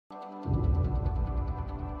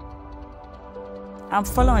I'm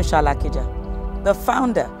Folorunso Alakija, the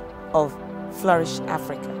founder of Flourish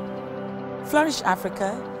Africa. Flourish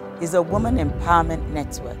Africa is a woman empowerment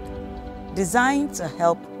network designed to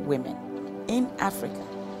help women in Africa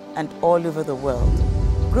and all over the world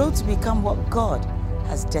grow to become what God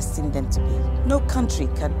has destined them to be. No country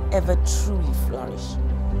can ever truly flourish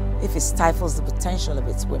if it stifles the potential of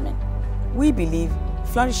its women. We believe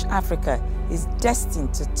Flourish Africa is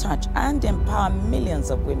destined to touch and empower millions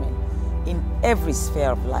of women in every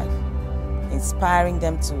sphere of life, inspiring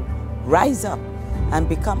them to rise up and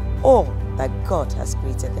become all that God has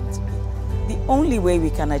created them to be. The only way we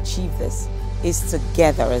can achieve this is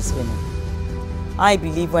together as women. I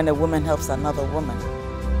believe when a woman helps another woman,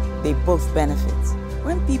 they both benefit.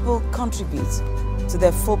 When people contribute to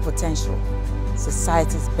their full potential,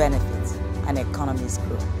 societies benefit and economies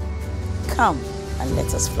grow. Come and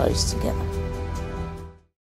let us flourish together.